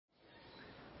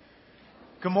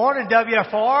Good morning,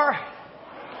 WFR.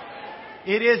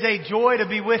 It is a joy to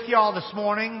be with y'all this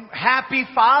morning. Happy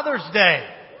Father's Day.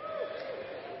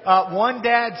 One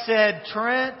dad said,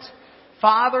 Trent,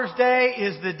 Father's Day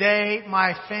is the day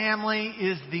my family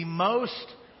is the most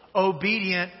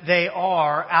obedient they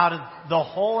are out of the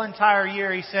whole entire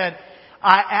year. He said,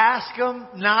 I ask them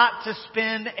not to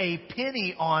spend a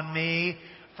penny on me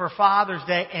for Father's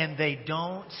Day, and they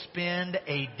don't spend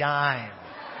a dime.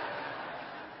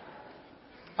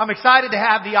 I'm excited to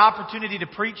have the opportunity to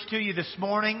preach to you this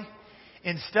morning.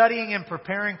 In studying and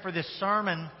preparing for this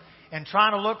sermon and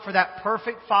trying to look for that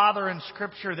perfect father in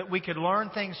Scripture that we could learn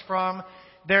things from,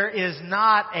 there is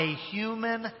not a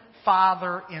human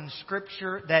father in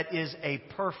Scripture that is a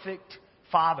perfect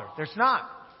father. There's not.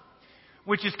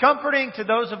 Which is comforting to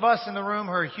those of us in the room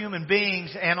who are human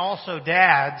beings and also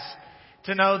dads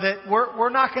to know that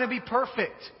we're not going to be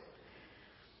perfect.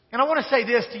 And I want to say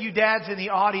this to you dads in the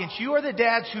audience. You are the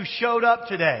dads who showed up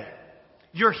today.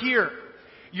 You're here.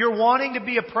 You're wanting to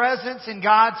be a presence in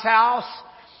God's house.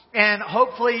 And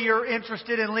hopefully you're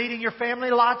interested in leading your family.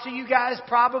 Lots of you guys,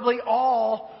 probably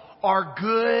all, are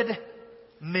good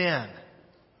men.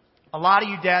 A lot of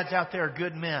you dads out there are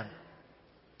good men.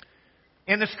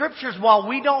 In the Scriptures, while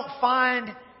we don't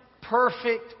find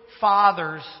perfect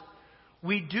fathers,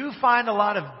 we do find a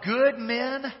lot of good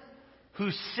men who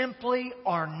simply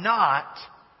are not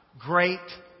great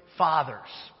fathers.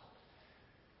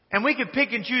 And we could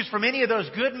pick and choose from any of those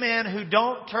good men who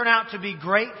don't turn out to be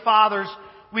great fathers.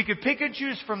 We could pick and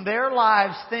choose from their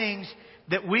lives things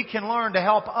that we can learn to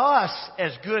help us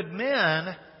as good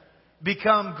men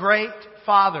become great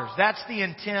fathers. That's the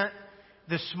intent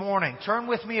this morning. Turn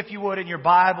with me, if you would, in your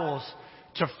Bibles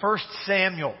to 1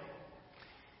 Samuel.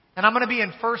 And I'm going to be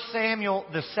in 1 Samuel,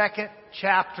 the 2nd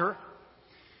chapter.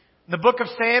 The book of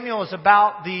Samuel is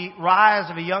about the rise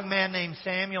of a young man named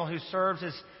Samuel who serves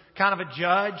as kind of a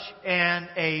judge and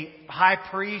a high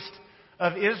priest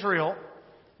of Israel.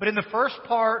 But in the first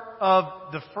part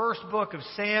of the first book of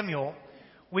Samuel,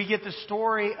 we get the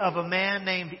story of a man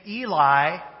named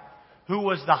Eli who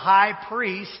was the high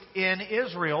priest in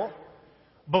Israel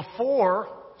before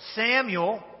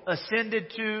Samuel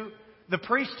ascended to the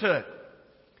priesthood.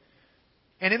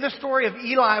 And in the story of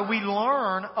Eli, we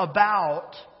learn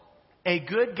about a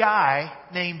good guy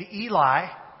named Eli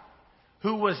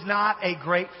who was not a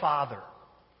great father.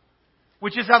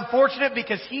 Which is unfortunate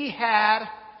because he had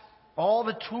all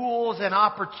the tools and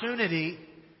opportunity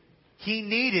he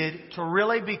needed to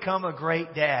really become a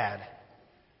great dad.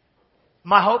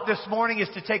 My hope this morning is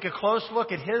to take a close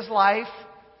look at his life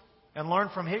and learn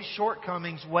from his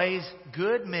shortcomings ways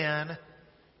good men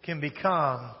can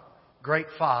become great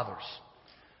fathers.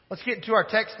 Let's get into our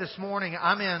text this morning.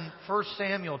 I'm in 1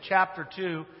 Samuel chapter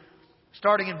 2,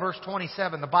 starting in verse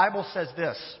 27. The Bible says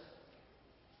this.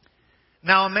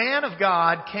 Now a man of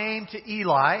God came to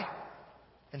Eli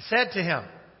and said to him,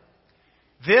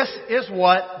 This is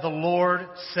what the Lord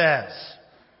says.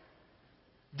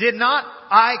 Did not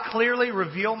I clearly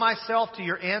reveal myself to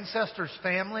your ancestors'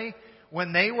 family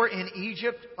when they were in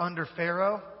Egypt under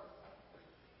Pharaoh?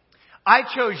 I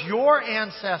chose your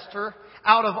ancestor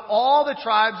out of all the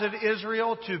tribes of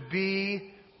Israel to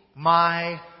be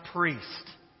my priest,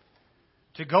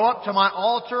 to go up to my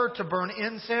altar, to burn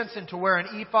incense, and to wear an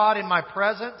ephod in my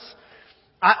presence.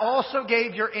 I also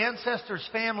gave your ancestors'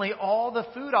 family all the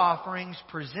food offerings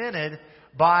presented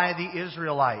by the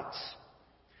Israelites.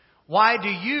 Why do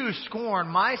you scorn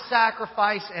my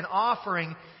sacrifice and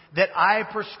offering that I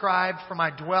prescribed for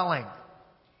my dwelling?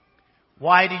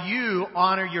 Why do you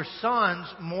honor your sons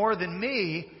more than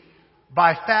me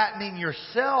by fattening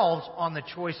yourselves on the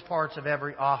choice parts of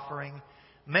every offering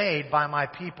made by my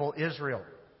people Israel?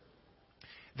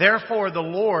 Therefore the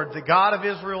Lord, the God of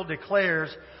Israel, declares,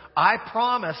 I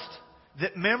promised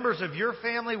that members of your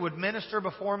family would minister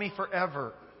before me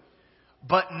forever.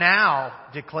 But now,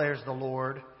 declares the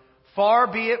Lord, far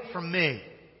be it from me.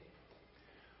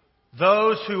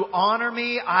 Those who honor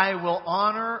me I will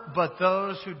honor, but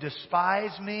those who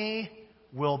despise me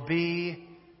will be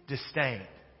disdained.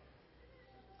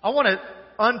 I want to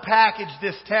unpackage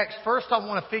this text. First, I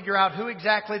want to figure out who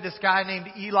exactly this guy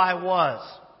named Eli was.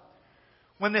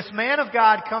 When this man of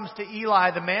God comes to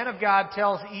Eli, the man of God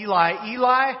tells Eli,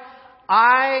 Eli,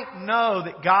 I know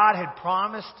that God had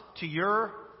promised to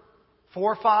your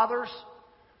forefathers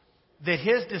that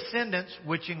his descendants,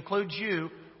 which includes you,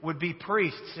 would be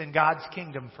priests in God's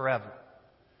kingdom forever.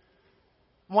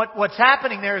 What's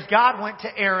happening there is God went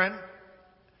to Aaron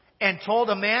and told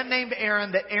a man named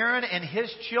Aaron that Aaron and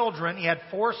his children, he had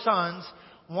 4 sons,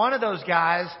 one of those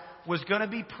guys was going to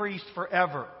be priest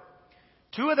forever.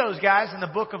 Two of those guys in the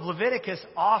book of Leviticus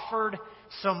offered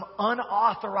some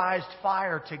unauthorized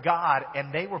fire to God,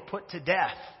 and they were put to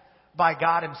death by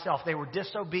God himself. They were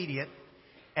disobedient,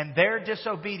 and their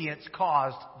disobedience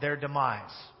caused their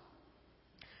demise.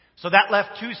 So that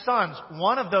left two sons.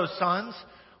 One of those sons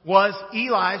was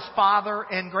Eli's father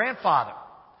and grandfather.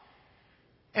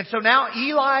 And so now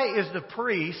Eli is the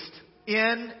priest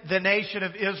in the nation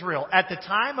of Israel. At the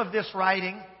time of this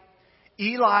writing,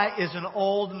 Eli is an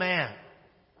old man.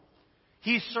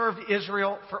 He served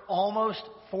Israel for almost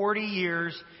 40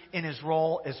 years in his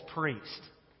role as priest.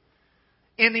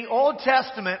 In the Old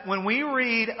Testament, when we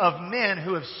read of men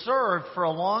who have served for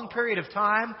a long period of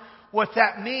time, what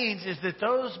that means is that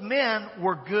those men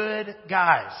were good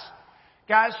guys.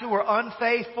 Guys who were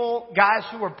unfaithful, guys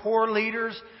who were poor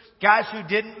leaders, guys who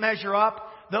didn't measure up.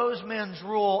 Those men's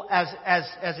rule, as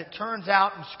it turns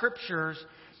out in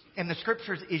the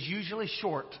Scriptures, is usually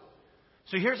short.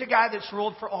 So here's a guy that's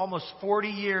ruled for almost 40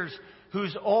 years,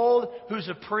 who's old, who's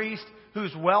a priest,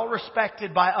 who's well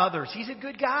respected by others. He's a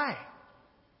good guy.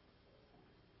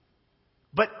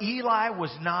 But Eli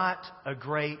was not a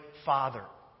great father.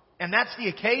 And that's the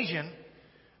occasion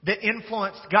that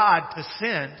influenced God to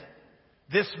send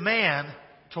this man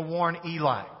to warn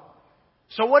Eli.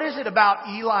 So what is it about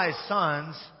Eli's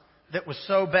sons that was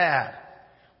so bad?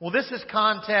 Well, this is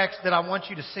context that I want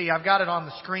you to see. I've got it on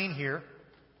the screen here.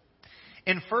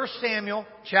 In 1 Samuel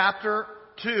chapter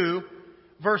 2,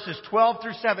 verses 12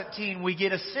 through 17, we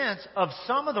get a sense of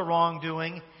some of the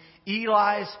wrongdoing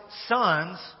Eli's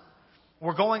sons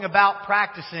were going about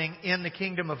practicing in the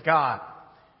kingdom of God.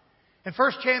 In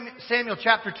 1 Samuel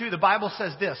chapter 2, the Bible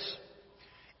says this: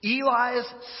 Eli's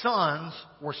sons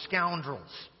were scoundrels.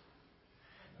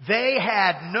 They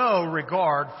had no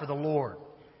regard for the Lord.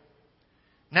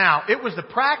 Now, it was the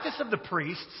practice of the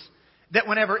priests that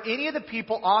whenever any of the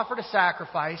people offered a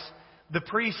sacrifice, the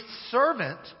priest's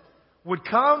servant would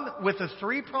come with a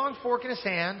 3-pronged fork in his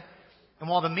hand, and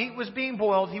while the meat was being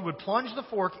boiled, he would plunge the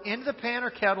fork into the pan or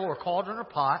kettle or cauldron or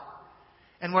pot,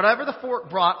 and whatever the fork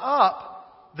brought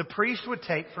up, the priest would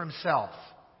take for himself.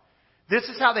 This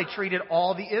is how they treated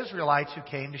all the Israelites who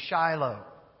came to Shiloh.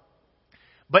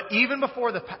 But even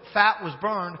before the fat was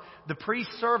burned, the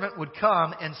priest's servant would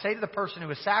come and say to the person who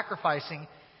was sacrificing,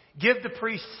 "Give the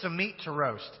priest some meat to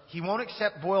roast. He won't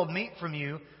accept boiled meat from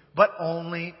you, but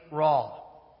only raw."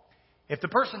 If the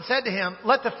person said to him,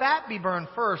 "Let the fat be burned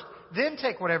first, then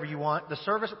take whatever you want," the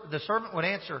servant would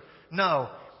answer, "No,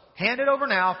 hand it over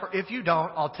now, for if you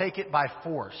don't, I'll take it by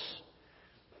force."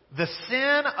 The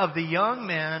sin of the young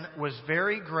men was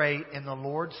very great in the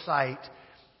Lord's sight,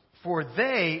 for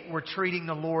they were treating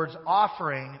the Lord's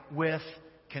offering with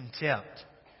contempt.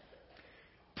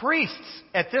 Priests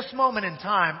at this moment in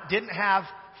time didn't have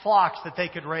flocks that they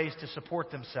could raise to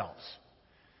support themselves.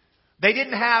 They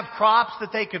didn't have crops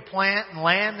that they could plant and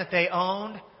land that they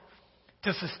owned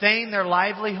to sustain their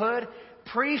livelihood.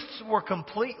 Priests were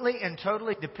completely and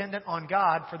totally dependent on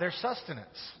God for their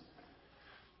sustenance.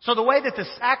 So the way that the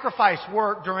sacrifice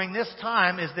worked during this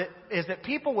time is that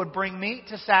people would bring meat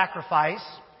to sacrifice,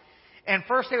 and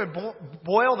first they would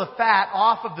boil the fat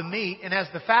off of the meat, and as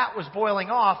the fat was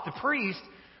boiling off, the priest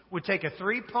would take a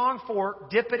 3-pronged fork,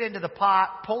 dip it into the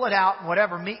pot, pull it out, and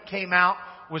whatever meat came out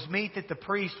was meat that the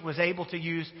priest was able to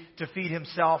use to feed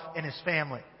himself and his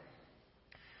family.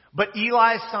 But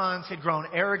Eli's sons had grown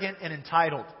arrogant and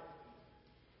entitled.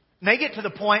 And they get to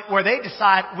the point where they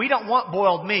decide, we don't want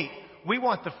boiled meat. We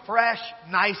want the fresh,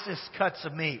 nicest cuts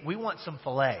of meat. We want some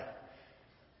filet.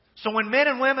 So when men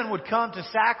and women would come to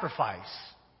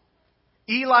sacrifice,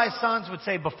 Eli's sons would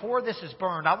say, "Before this is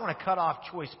burned, I want to cut off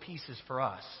choice pieces for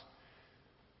us."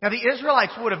 Now the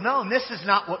Israelites would have known this is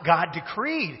not what God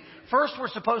decreed. First we're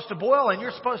supposed to boil and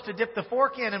you're supposed to dip the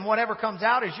fork in and whatever comes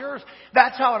out is yours.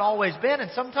 That's how it always been.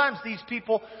 And sometimes these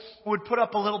people would put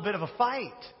up a little bit of a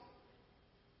fight.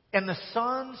 And the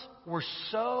sons were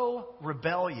so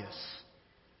rebellious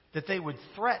that they would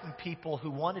threaten people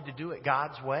who wanted to do it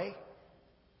God's way.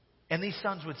 And these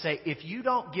sons would say, "If you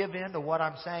don't give in to what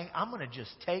I'm saying, I'm going to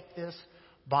just take this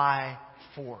by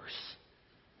force."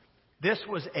 This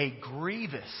was a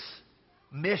grievous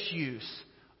misuse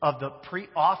of the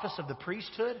office of the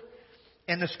priesthood.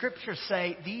 And the Scriptures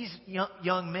say these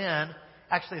young men,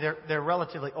 actually they're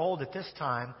relatively old at this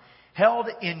time, held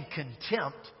in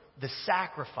contempt the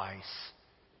sacrifice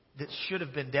that should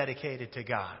have been dedicated to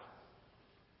God.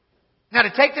 Now, to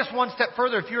take this one step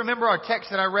further, if you remember our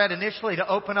text that I read initially to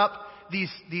open up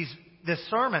this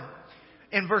sermon,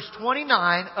 in verse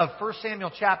 29 of 1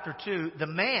 Samuel chapter 2, the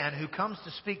man who comes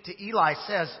to speak to Eli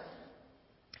says,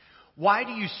 "Why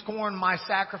do you scorn my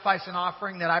sacrifice and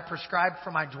offering that I prescribed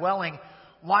for my dwelling?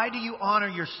 Why do you honor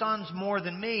your sons more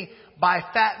than me by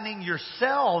fattening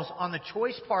yourselves on the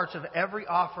choice parts of every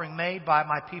offering made by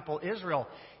my people Israel?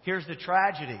 Here's the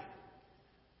tragedy.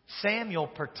 Samuel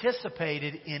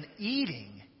participated in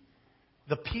eating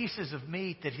the pieces of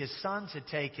meat that his sons had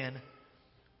taken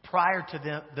prior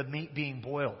to the meat being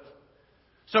boiled.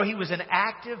 So he was an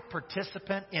active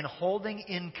participant in holding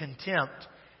in contempt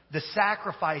the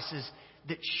sacrifices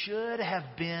that should have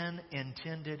been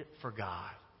intended for God.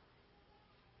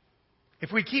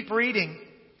 If we keep reading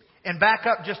and back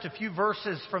up just a few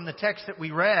verses from the text that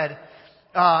we read,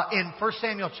 in 1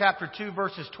 Samuel chapter 2,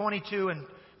 verses 22 and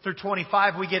through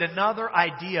 25, we get another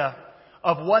idea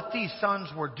of what these sons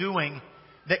were doing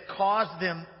that caused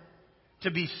them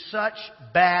to be such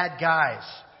bad guys.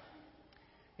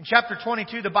 In chapter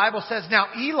 22, the Bible says, "Now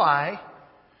Eli,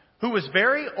 who was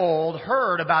very old,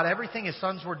 heard about everything his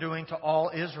sons were doing to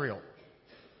all Israel,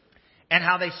 and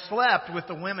how they slept with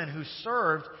the women who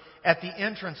served at the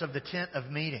entrance of the tent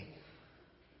of meeting.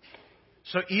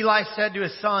 So Eli said to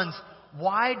his sons,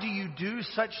 'Why do you do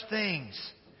such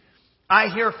things? I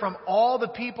hear from all the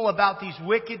people about these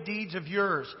wicked deeds of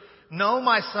yours. No,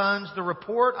 my sons, the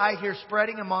report I hear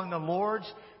spreading among the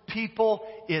Lord's people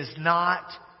is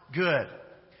not good.'"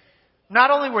 Not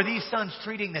only were these sons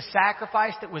treating the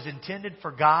sacrifice that was intended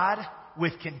for God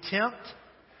with contempt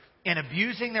and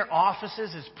abusing their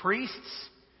offices as priests,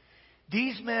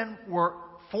 these men were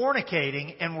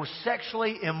fornicating and were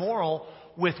sexually immoral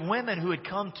with women who had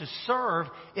come to serve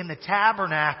in the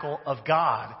tabernacle of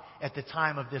God at the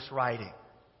time of this writing.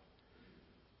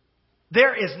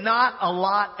 There is not a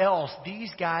lot else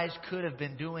these guys could have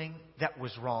been doing that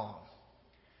was wrong.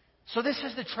 So this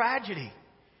is the tragedy.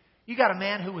 You got a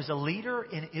man who was a leader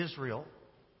in Israel,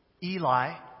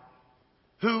 Eli,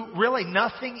 who really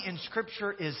nothing in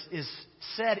Scripture is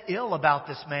said ill about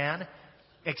this man,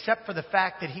 except for the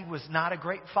fact that he was not a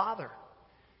great father.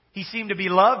 He seemed to be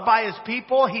loved by his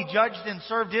people. He judged and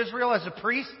served Israel as a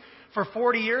priest for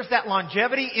 40 years. That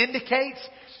longevity indicates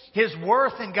his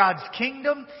worth in God's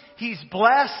kingdom. He's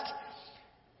blessed.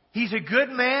 He's a good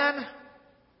man,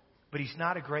 but he's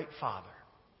not a great father.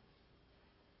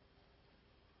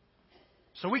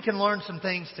 So we can learn some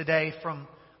things today from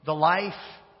the life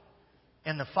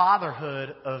and the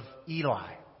fatherhood of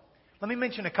Eli. Let me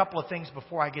mention a couple of things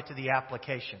before I get to the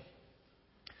application.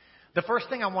 The first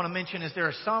thing I want to mention is there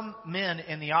are some men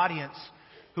in the audience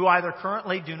who either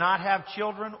currently do not have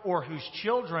children or whose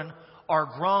children are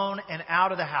grown and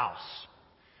out of the house.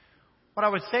 What I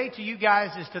would say to you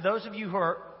guys is, to those of you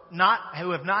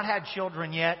who have not had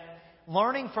children yet,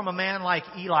 learning from a man like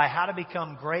Eli how to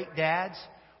become great dads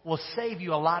will save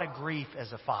you a lot of grief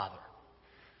as a father.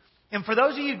 And for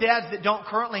those of you dads that don't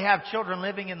currently have children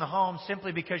living in the home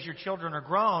simply because your children are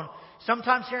grown,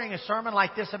 sometimes hearing a sermon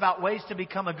like this about ways to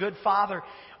become a good father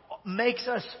makes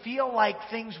us feel like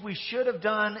things we should have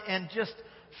done and just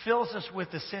fills us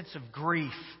with a sense of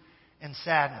grief and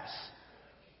sadness.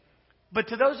 But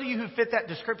to those of you who fit that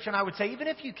description, I would say, even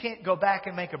if you can't go back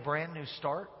and make a brand new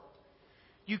start,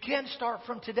 you can start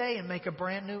from today and make a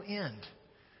brand new end.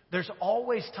 There's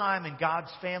always time in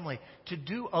God's family to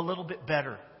do a little bit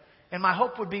better. And my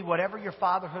hope would be, whatever your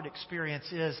fatherhood experience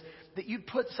is, that you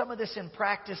put some of this in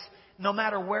practice no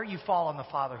matter where you fall on the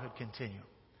fatherhood continuum.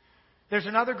 There's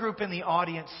another group in the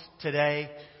audience today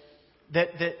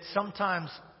that sometimes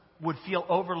would feel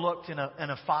overlooked in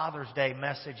a Father's Day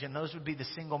message, and those would be the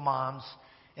single moms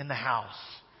in the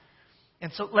house.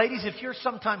 And so, ladies, if you're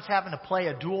sometimes having to play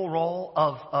a dual role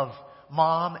of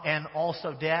mom and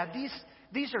also dad,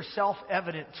 these are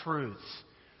self-evident truths.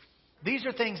 These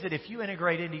are things that if you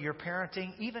integrate into your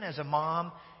parenting, even as a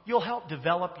mom, you'll help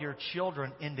develop your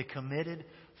children into committed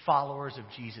followers of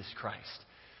Jesus Christ.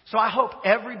 So I hope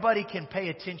everybody can pay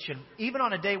attention, even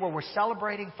on a day where we're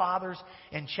celebrating fathers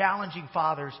and challenging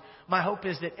fathers. My hope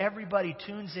is that everybody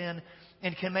tunes in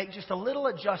and can make just a little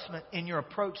adjustment in your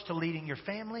approach to leading your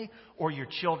family or your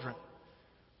children,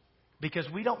 because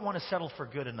we don't want to settle for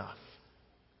good enough.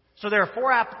 So there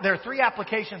are three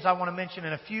applications I want to mention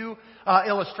and a few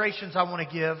illustrations I want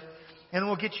to give, and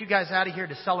we'll get you guys out of here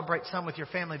to celebrate some with your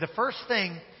family. The first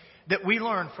thing that we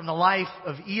learn from the life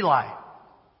of Eli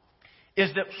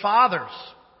is that fathers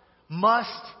must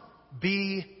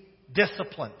be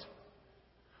disciplined.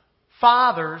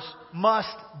 Fathers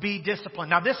must be disciplined.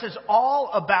 Now, this is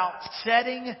all about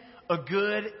setting a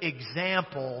good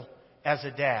example as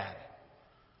a dad.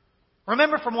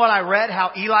 Remember from what I read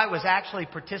how Eli was actually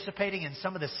participating in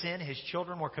some of the sin his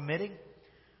children were committing?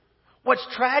 What's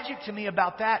tragic to me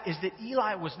about that is that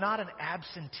Eli was not an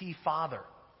absentee father.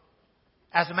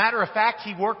 As a matter of fact,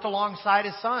 he worked alongside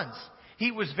his sons.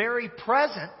 He was very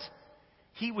present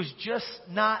he was just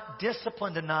not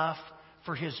disciplined enough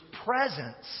for his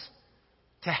presence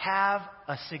to have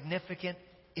a significant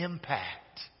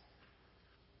impact.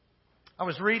 I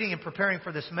was reading and preparing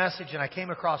for this message, and I came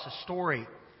across a story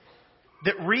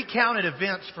that recounted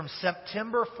events from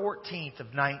September 14th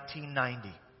of 1990.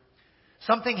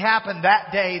 Something happened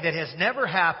that day that has never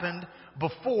happened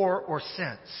before or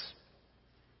since.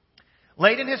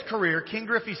 Late in his career, Ken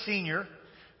Griffey Sr.,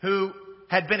 who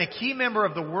had been a key member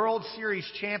of the World Series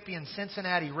champion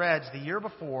Cincinnati Reds the year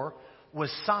before,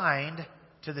 was signed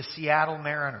to the Seattle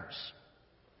Mariners.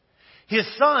 His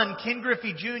son, Ken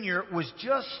Griffey Jr., was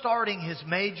just starting his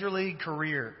major league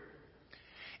career.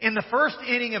 In the first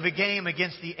inning of a game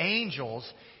against the Angels,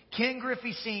 Ken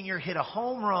Griffey Sr. hit a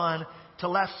home run to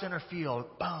left center field.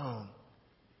 Boom.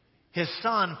 His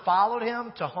son followed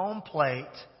him to home plate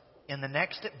in the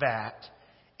next at bat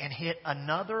and hit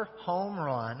another home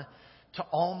run to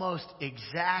almost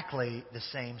exactly the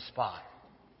same spot.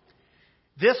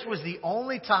 This was the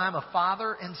only time a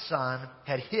father and son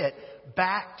had hit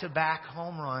back-to-back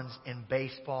home runs in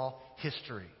baseball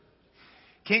history.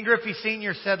 Ken Griffey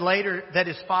Sr. said later that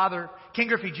his father, Ken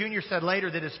Griffey Jr. said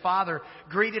later that his father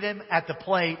greeted him at the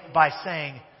plate by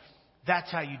saying,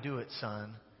 "That's how you do it,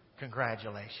 son.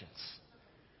 Congratulations."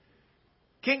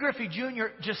 Ken Griffey Jr.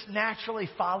 just naturally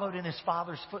followed in his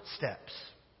father's footsteps.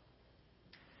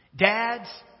 Dads,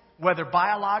 whether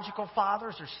biological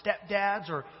fathers or stepdads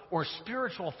or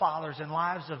spiritual fathers in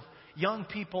lives of young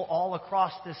people all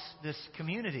across this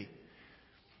community,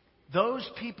 those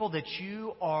people that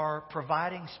you are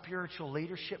providing spiritual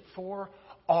leadership for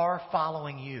are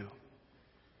following you.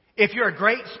 If you're a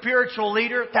great spiritual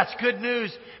leader, that's good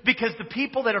news, because the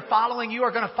people that are following you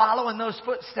are going to follow in those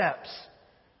footsteps.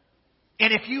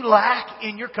 And if you lack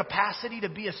in your capacity to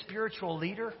be a spiritual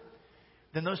leader,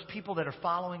 then those people that are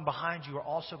following behind you are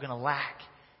also going to lack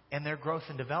in their growth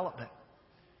and development.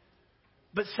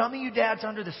 But some of you dads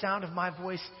under the sound of my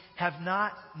voice have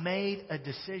not made a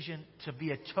decision to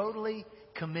be a totally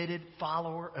committed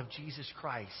follower of Jesus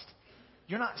Christ.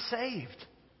 You're not saved.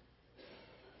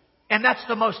 And that's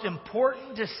the most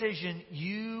important decision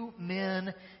you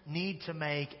men need to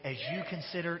make as you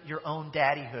consider your own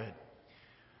daddyhood.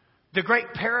 The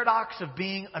great paradox of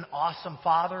being an awesome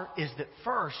father is that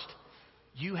first,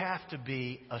 you have to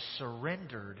be a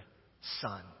surrendered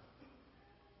son.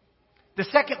 The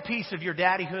second piece of your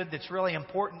daddyhood that's really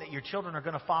important that your children are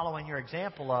going to follow in your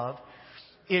example of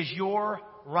is your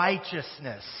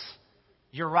righteousness.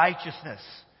 Your righteousness.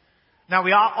 Now,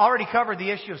 we already covered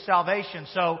the issue of salvation,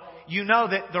 so you know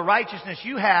that the righteousness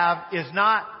you have is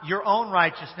not your own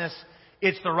righteousness.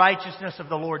 It's the righteousness of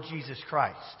the Lord Jesus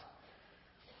Christ.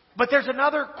 But there's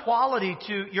another quality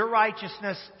to your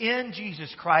righteousness in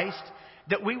Jesus Christ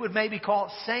that we would maybe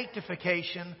call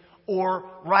sanctification or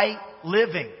right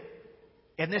living.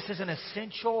 And this is an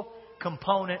essential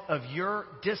component of your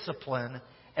discipline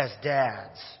as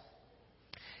dads.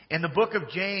 In the book of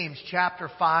James,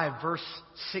 chapter 5, verse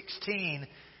 16,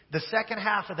 the second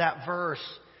half of that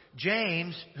verse,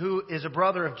 James, who is a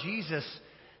brother of Jesus,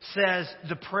 says,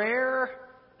 "The prayer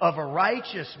of a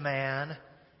righteous man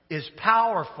is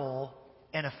powerful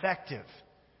and effective."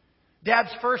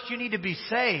 Dads, first you need to be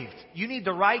saved. You need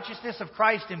the righteousness of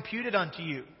Christ imputed unto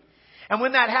you. And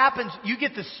when that happens, you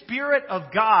get the Spirit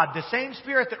of God, the same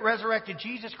Spirit that resurrected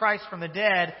Jesus Christ from the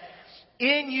dead,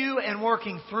 in you and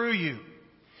working through you.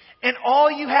 And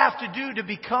all you have to do to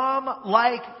become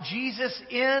like Jesus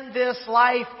in this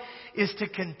life is to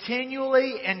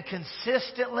continually and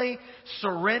consistently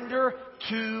surrender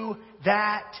to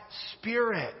that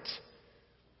Spirit.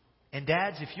 And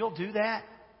dads, if you'll do that,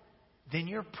 then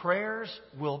your prayers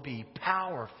will be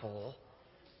powerful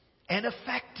and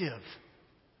effective.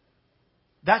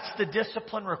 That's the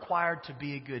discipline required to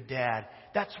be a good dad.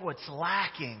 That's what's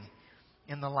lacking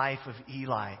in the life of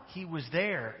Eli. He was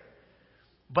there,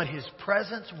 but his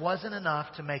presence wasn't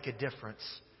enough to make a difference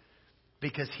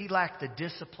because he lacked the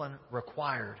discipline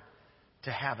required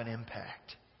to have an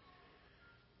impact.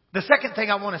 The second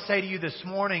thing I want to say to you this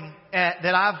morning that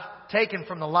I've taken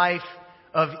from the life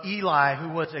of Eli, who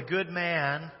was a good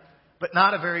man, but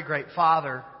not a very great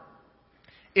father,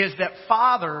 is that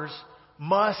fathers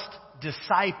must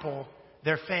disciple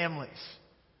their families.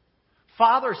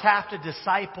 Fathers have to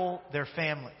disciple their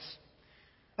families.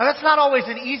 Now, that's not always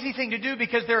an easy thing to do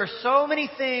because there are so many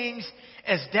things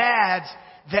as dads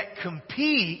that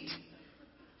compete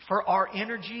for our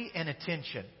energy and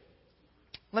attention.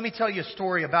 Let me tell you a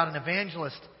story about an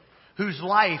evangelist whose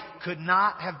life could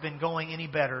not have been going any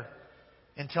better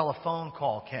until a phone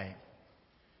call came.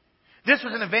 This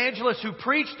was an evangelist who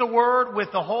preached the Word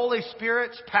with the Holy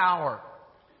Spirit's power.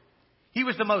 He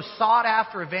was the most sought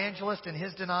after evangelist in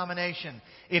his denomination.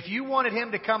 If you wanted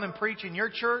him to come and preach in your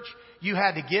church, you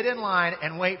had to get in line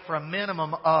and wait for a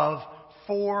minimum of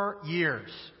 4 years.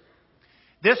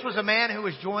 This was a man who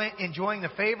was enjoying the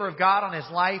favor of God on his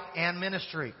life and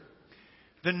ministry.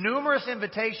 The numerous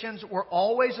invitations were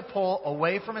always a pull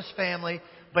away from his family,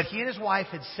 but he and his wife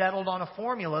had settled on a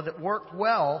formula that worked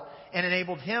well and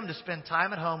enabled him to spend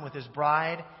time at home with his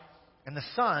bride and the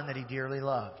son that he dearly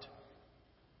loved.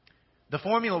 The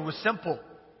formula was simple.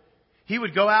 He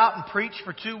would go out and preach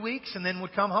for 2 weeks and then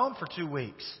would come home for 2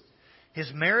 weeks. His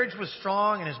marriage was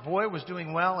strong and his boy was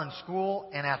doing well in school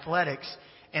and athletics.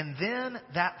 And then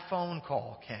that phone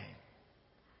call came.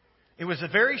 It was a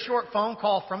very short phone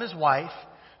call from his wife,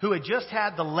 who had just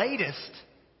had the latest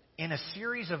in a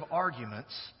series of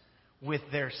arguments with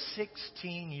their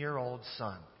 16-year-old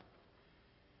son.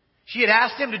 She had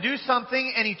asked him to do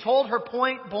something, and he told her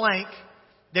point blank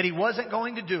that he wasn't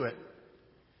going to do it.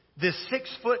 This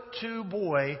 6'2"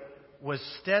 boy was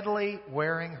steadily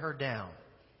wearing her down.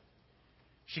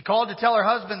 She called to tell her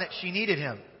husband that she needed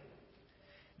him.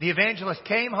 The evangelist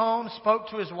came home, spoke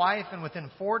to his wife, and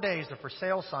within 4 days, the for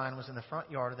sale sign was in the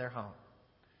front yard of their home.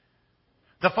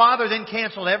 The father then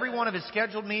canceled every one of his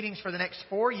scheduled meetings for the next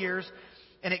 4 years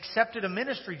and accepted a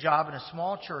ministry job in a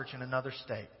small church in another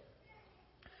state.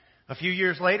 A few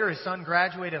years later, his son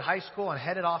graduated high school and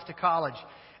headed off to college.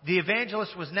 The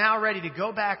evangelist was now ready to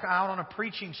go back out on a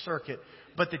preaching circuit,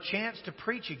 but the chance to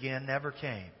preach again never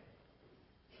came.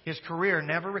 His career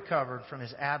never recovered from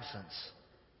his absence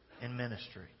in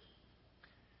ministry.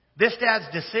 This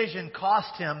dad's decision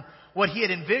cost him what he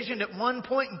had envisioned at one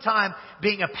point in time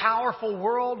being a powerful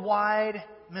worldwide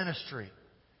ministry.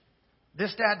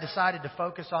 This dad decided to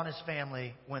focus on his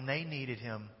family when they needed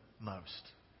him most.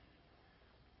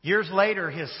 Years later,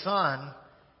 his son,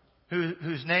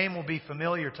 whose name will be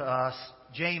familiar to us,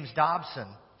 James Dobson,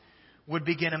 would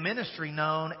begin a ministry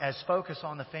known as Focus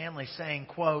on the Family, saying,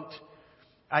 quote,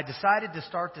 "I decided to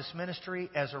start this ministry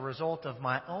as a result of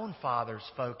my own father's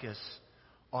focus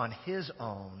on his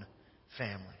own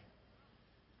family."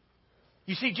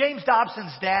 You see, James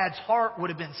Dobson's dad's heart would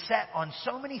have been set on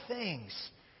so many things.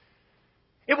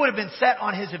 It would have been set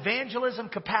on his evangelism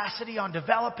capacity, on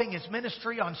developing his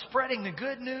ministry, on spreading the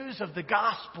good news of the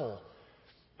gospel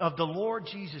of the Lord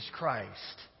Jesus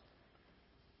Christ.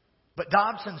 But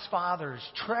Dobson's father's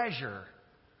treasure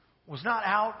was not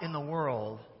out in the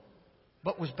world,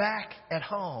 but was back at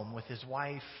home with his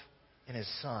wife and his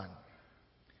son.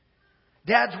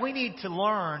 Dads, we need to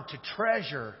learn to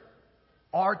treasure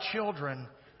our children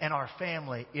and our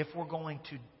family if we're going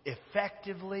to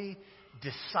effectively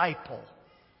disciple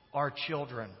our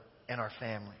children and our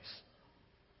families.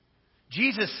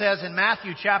 Jesus says in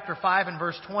Matthew chapter 5 and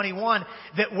verse 21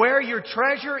 that where your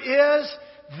treasure is,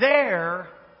 there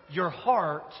your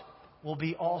heart will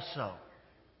be also.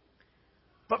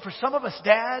 But for some of us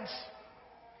dads,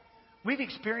 we've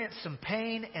experienced some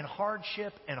pain and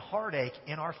hardship and heartache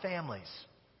in our families.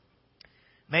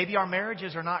 Maybe our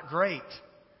marriages are not great.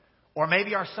 Or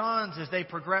maybe our sons, as they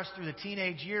progress through the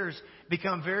teenage years,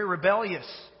 become very rebellious.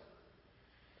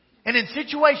 And in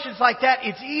situations like that,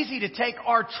 it's easy to take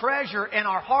our treasure and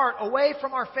our heart away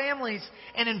from our families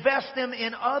and invest them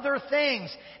in other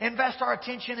things. Invest our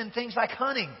attention in things like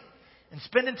hunting and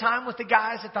spending time with the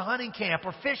guys at the hunting camp,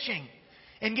 or fishing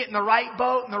and getting the right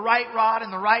boat and the right rod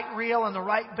and the right reel and the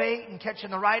right bait and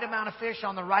catching the right amount of fish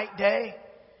on the right day.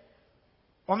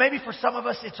 Or maybe for some of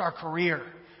us, it's our career.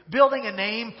 Building a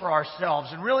name for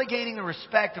ourselves and really gaining the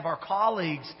respect of our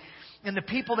colleagues and the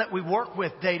people that we work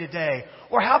with day to day.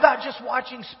 Or how about just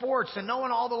watching sports and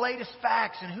knowing all the latest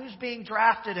facts and who's being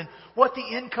drafted and what the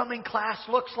incoming class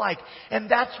looks like. And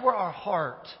that's where our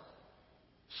heart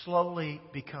slowly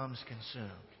becomes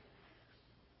consumed.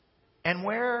 And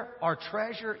where our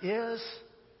treasure is,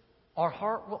 our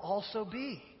heart will also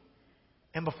be.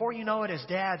 And before you know it, as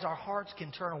dads, our hearts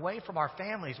can turn away from our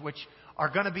families, which are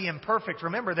going to be imperfect.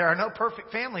 Remember, there are no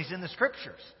perfect families in the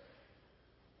Scriptures.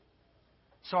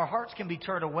 So our hearts can be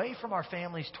turned away from our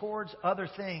families towards other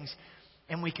things,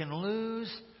 and we can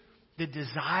lose the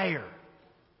desire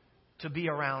to be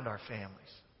around our families.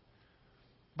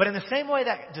 But in the same way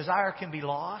that desire can be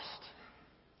lost,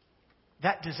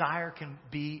 that desire can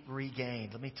be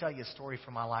regained. Let me tell you a story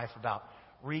from my life about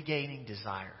regaining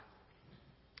desire.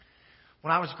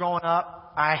 When I was growing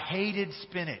up, I hated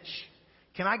spinach.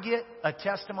 Can I get a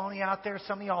testimony out there?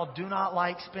 Some of y'all do not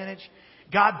like spinach.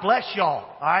 God bless y'all,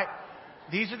 all right?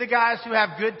 These are the guys who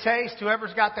have good taste.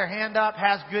 Whoever's got their hand up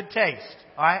has good taste,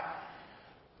 all right?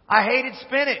 I hated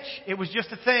spinach. It was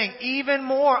just a thing. Even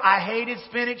more, I hated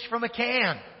spinach from a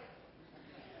can.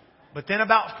 But then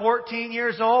about 14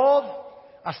 years old,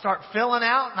 I start filling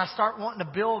out and I start wanting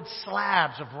to build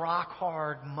slabs of rock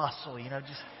hard muscle,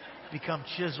 just become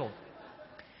chiseled.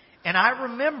 And I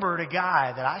remembered a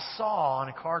guy that I saw on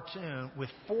a cartoon with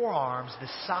forearms the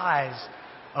size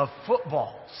of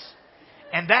footballs.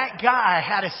 And that guy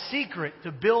had a secret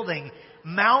to building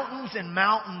mountains and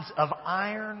mountains of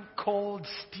iron cold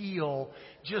steel,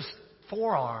 just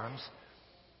forearms.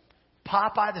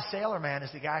 Popeye the Sailor Man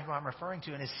is the guy who I'm referring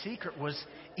to, and his secret was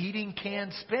eating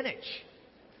canned spinach.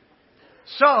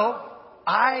 So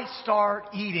I start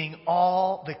eating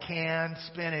all the canned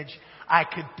spinach I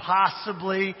could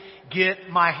possibly get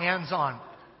my hands on.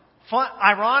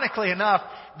 Ironically enough,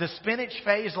 the spinach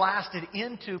phase lasted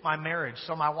into my marriage.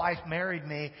 So my wife married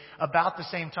me about the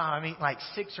same time. I'm eating like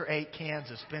 6 or 8 cans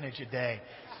of spinach a day.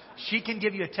 She can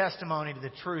give you a testimony to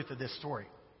the truth of this story.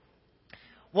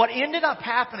 What ended up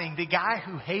happening, the guy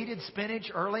who hated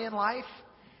spinach early in life,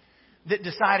 that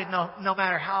decided no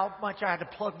matter how much I had to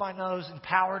plug my nose and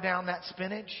power down that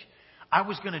spinach, I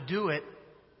was going to do it,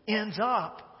 ends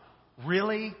up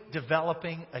really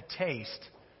developing a taste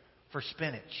for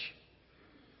spinach.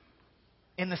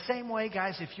 In the same way,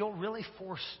 guys, if you'll really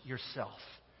force yourself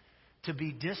to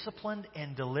be disciplined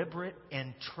and deliberate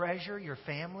and treasure your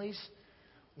families,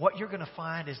 what you're going to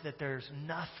find is that there's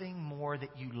nothing more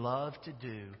that you love to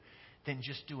do than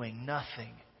just doing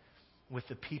nothing with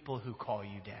the people who call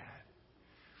you dad.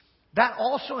 That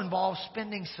also involves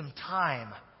spending some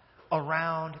time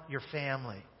around your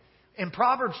family. In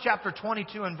Proverbs chapter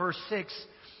 22 and verse 6,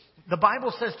 the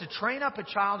Bible says to train up a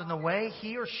child in the way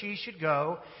he or she should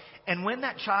go, and when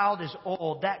that child is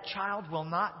old, that child will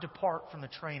not depart from the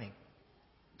training.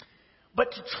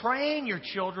 But to train your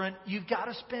children, you've got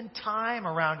to spend time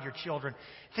around your children.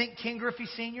 Think King Griffey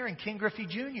Sr. and King Griffey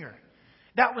Jr.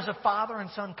 That was a father and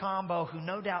son combo who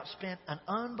no doubt spent an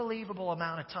unbelievable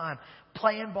amount of time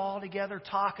playing ball together,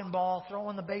 talking ball,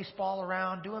 throwing the baseball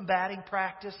around, doing batting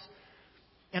practice.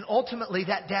 And ultimately,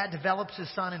 that dad develops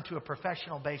his son into a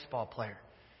professional baseball player.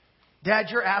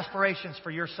 Dad, your aspirations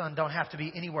for your son don't have to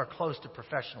be anywhere close to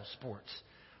professional sports.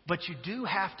 But you do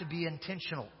have to be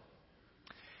intentional.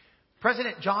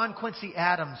 President John Quincy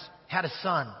Adams had a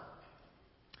son.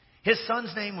 His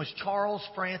son's name was Charles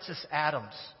Francis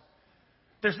Adams.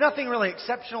 There's nothing really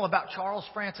exceptional about Charles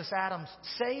Francis Adams,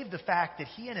 save the fact that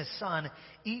he and his son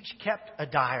each kept a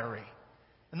diary.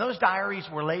 And those diaries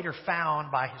were later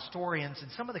found by historians,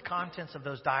 and some of the contents of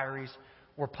those diaries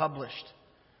were published.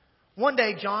 One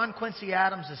day, John Quincy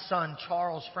Adams' son,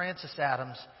 Charles Francis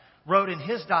Adams, wrote in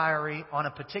his diary on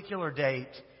a particular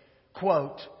date,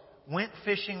 quote, "Went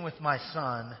fishing with my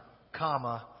son,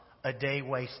 comma, a day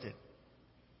wasted."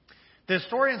 The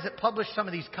historians that published some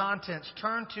of these contents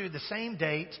turned to the same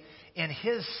date in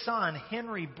his son,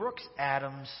 Henry Brooks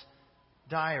Adams'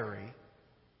 diary.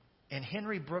 And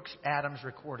Henry Brooks Adams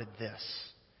recorded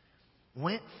this: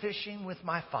 "Went fishing with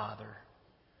my father,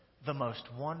 the most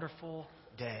wonderful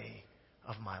day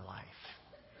of my life."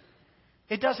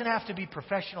 It doesn't have to be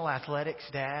professional athletics,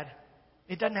 Dad.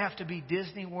 It doesn't have to be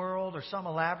Disney World or some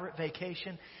elaborate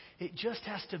vacation. It just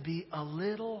has to be a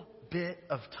little bit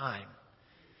of time.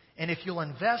 And if you'll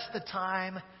invest the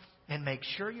time and make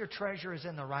sure your treasure is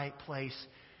in the right place,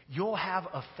 you'll have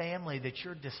a family that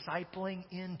you're discipling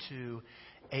into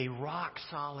a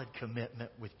rock-solid commitment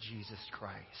with Jesus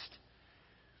Christ.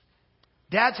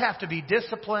 Dads have to be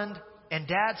disciplined, and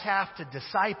dads have to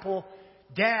disciple.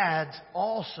 Dads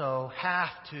also have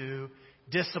to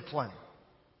discipline.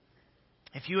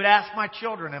 If you would ask my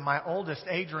children, and my oldest,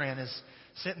 Adrian, is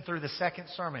sitting through the second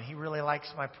sermon. He really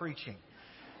likes my preaching.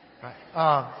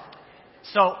 Right.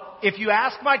 So if you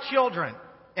ask my children,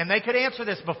 and they could answer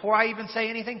this before I even say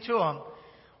anything to them,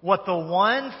 what the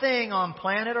one thing on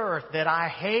planet Earth that I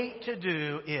hate to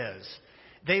do is,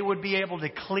 they would be able to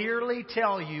clearly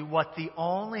tell you what the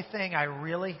only thing I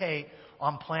really hate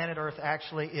on planet Earth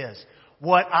actually is.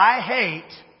 What I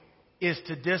hate is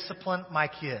to discipline my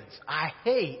kids. I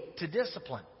hate to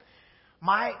discipline.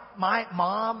 My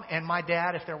mom and my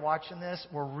dad, if they're watching this,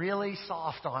 were really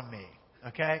soft on me.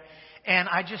 Okay? And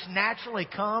I just naturally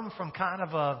come from kind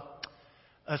of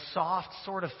a soft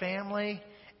sort of family.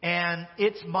 And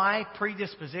it's my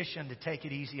predisposition to take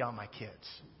it easy on my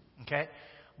kids. Okay?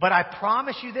 But I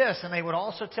promise you this, and they would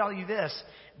also tell you this,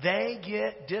 they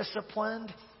get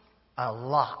disciplined a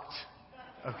lot.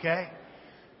 Okay?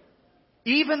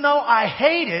 Even though I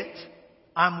hate it,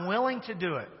 I'm willing to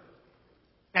do it.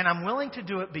 And I'm willing to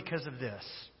do it because of this.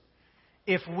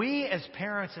 If we as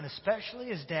parents, and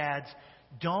especially as dads,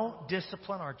 don't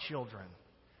discipline our children,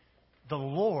 the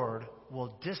Lord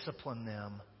will discipline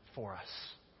them for us.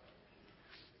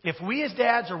 If we as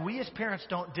dads or we as parents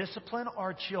don't discipline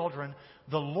our children,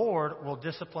 the Lord will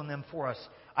discipline them for us.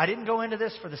 I didn't go into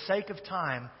this for the sake of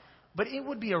time, but it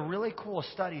would be a really cool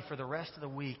study for the rest of the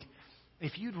week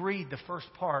if you'd read the first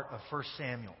part of 1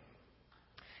 Samuel.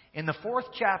 In the 4th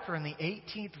chapter, in the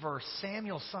 18th verse,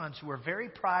 Samuel's sons, who are very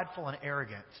prideful and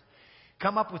arrogant,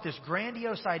 come up with this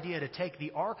grandiose idea to take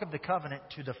the Ark of the Covenant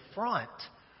to the front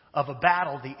of a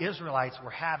battle the Israelites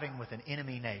were having with an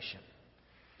enemy nation.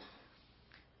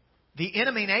 The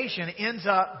enemy nation ends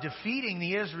up defeating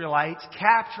the Israelites,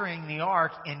 capturing the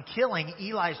ark, and killing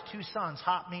Eli's 2 sons,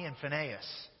 Hophni and Phinehas.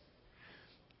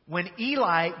 When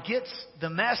Eli gets the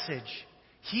message,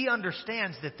 he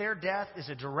understands that their death is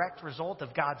a direct result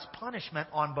of God's punishment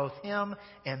on both him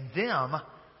and them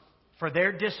for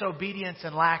their disobedience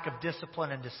and lack of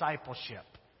discipline and discipleship.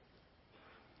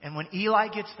 And when Eli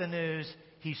gets the news,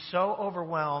 he's so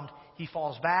overwhelmed, he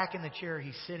falls back in the chair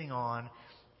he's sitting on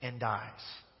and dies.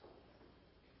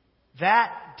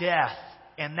 That death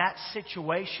and that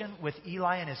situation with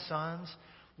Eli and his sons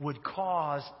would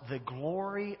cause the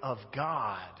glory of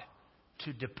God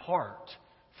to depart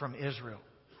from Israel.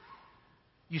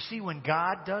 You see, when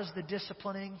God does the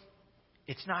disciplining,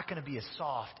 it's not going to be as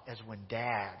soft as when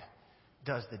Dad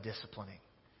does the disciplining.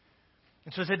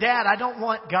 And so as a dad, I don't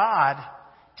want God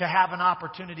to have an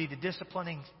opportunity to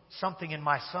disciplining something in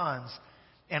my sons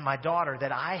and my daughter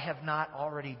that I have not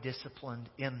already disciplined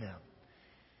in them.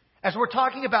 As we're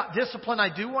talking about discipline,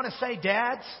 I do want to say,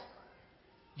 dads,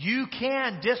 you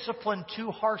can discipline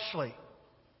too harshly.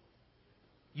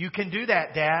 You can do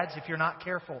that, dads, if you're not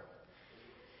careful.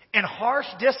 And harsh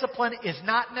discipline is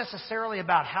not necessarily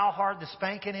about how hard the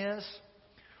spanking is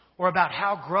or about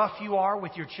how gruff you are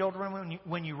with your children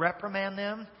when you reprimand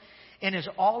them, and is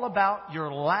all about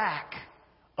your lack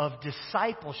of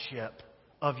discipleship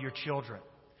of your children.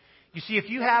 You see, if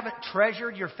you haven't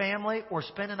treasured your family or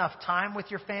spent enough time with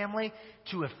your family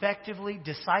to effectively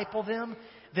disciple them,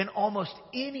 then almost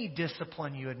any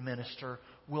discipline you administer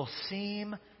will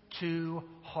seem too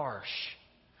harsh.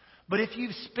 But if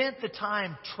you've spent the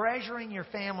time treasuring your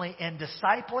family and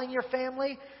discipling your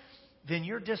family, then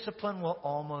your discipline will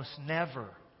almost never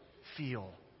feel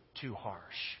too harsh.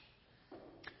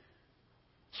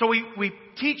 So we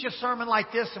teach a sermon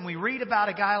like this and we read about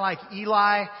a guy like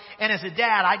Eli. And as a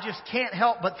dad, I just can't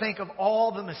help but think of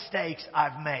all the mistakes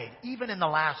I've made, even in the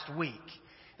last week,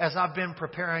 as I've been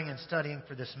preparing and studying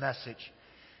for this message.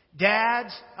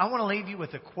 Dads, I want to leave you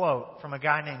with a quote from a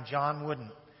guy named John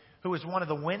Wooden, who was one of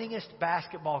the winningest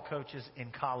basketball coaches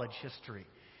in college history.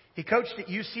 He coached at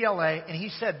UCLA, and he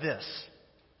said this: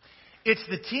 "It's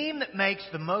the team that makes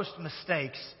the most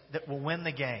mistakes that will win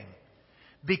the game,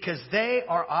 because they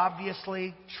are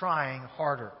obviously trying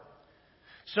harder.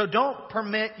 So don't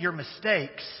permit your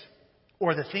mistakes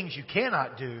or the things you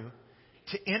cannot do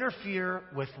to interfere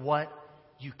with what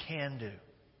you can do."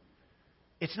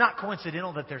 It's not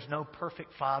coincidental that there's no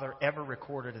perfect father ever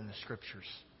recorded in the Scriptures.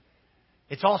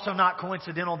 It's also not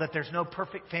coincidental that there's no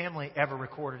perfect family ever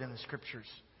recorded in the Scriptures.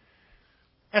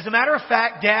 As a matter of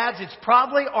fact, dads, it's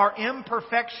probably our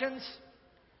imperfections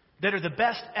that are the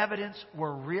best evidence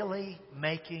we're really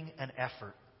making an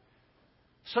effort.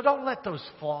 So don't let those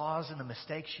flaws and the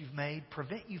mistakes you've made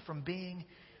prevent you from being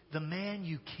the man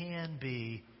you can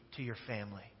be to your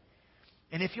family.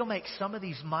 And if you'll make some of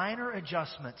these minor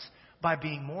adjustments by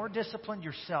being more disciplined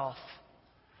yourself,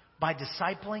 by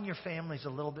discipling your families a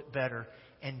little bit better,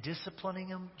 and disciplining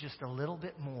them just a little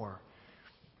bit more,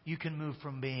 you can move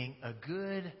from being a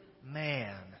good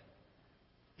man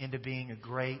into being a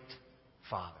great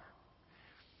father.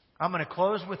 I'm going to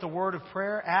close with a word of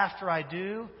prayer. After I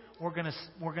do, we're going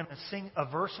to sing a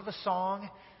verse of a song.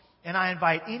 And I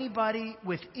invite anybody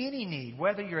with any need,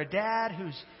 whether you're a dad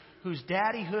whose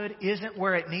daddyhood isn't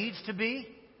where it needs to be,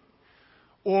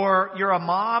 or you're a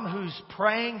mom who's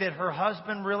praying that her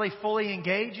husband really fully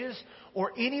engages,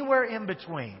 or anywhere in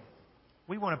between,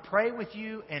 we want to pray with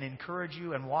you and encourage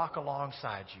you and walk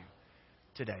alongside you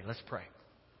today. Let's pray.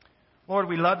 Lord,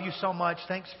 we love you so much.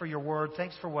 Thanks for your word.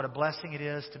 Thanks for what a blessing it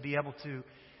is to be able to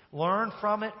learn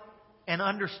from it and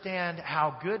understand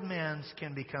how good men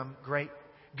can become great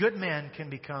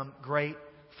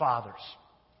fathers.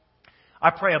 I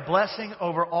pray a blessing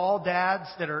over all dads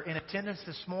that are in attendance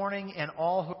this morning and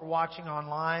all who are watching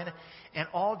online and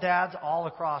all dads all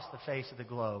across the face of the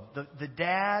globe. The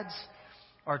dads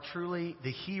are truly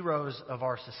the heroes of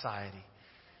our society.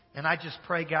 And I just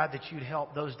pray, God, that you'd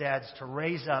help those dads to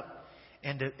raise up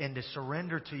and to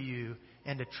surrender to you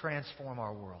and to transform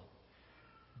our world.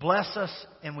 Bless us,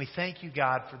 and we thank you,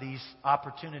 God, for these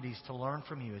opportunities to learn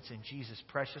from you. It's in Jesus'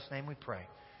 precious name we pray.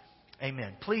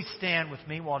 Amen. Please stand with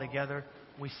me while together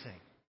we sing.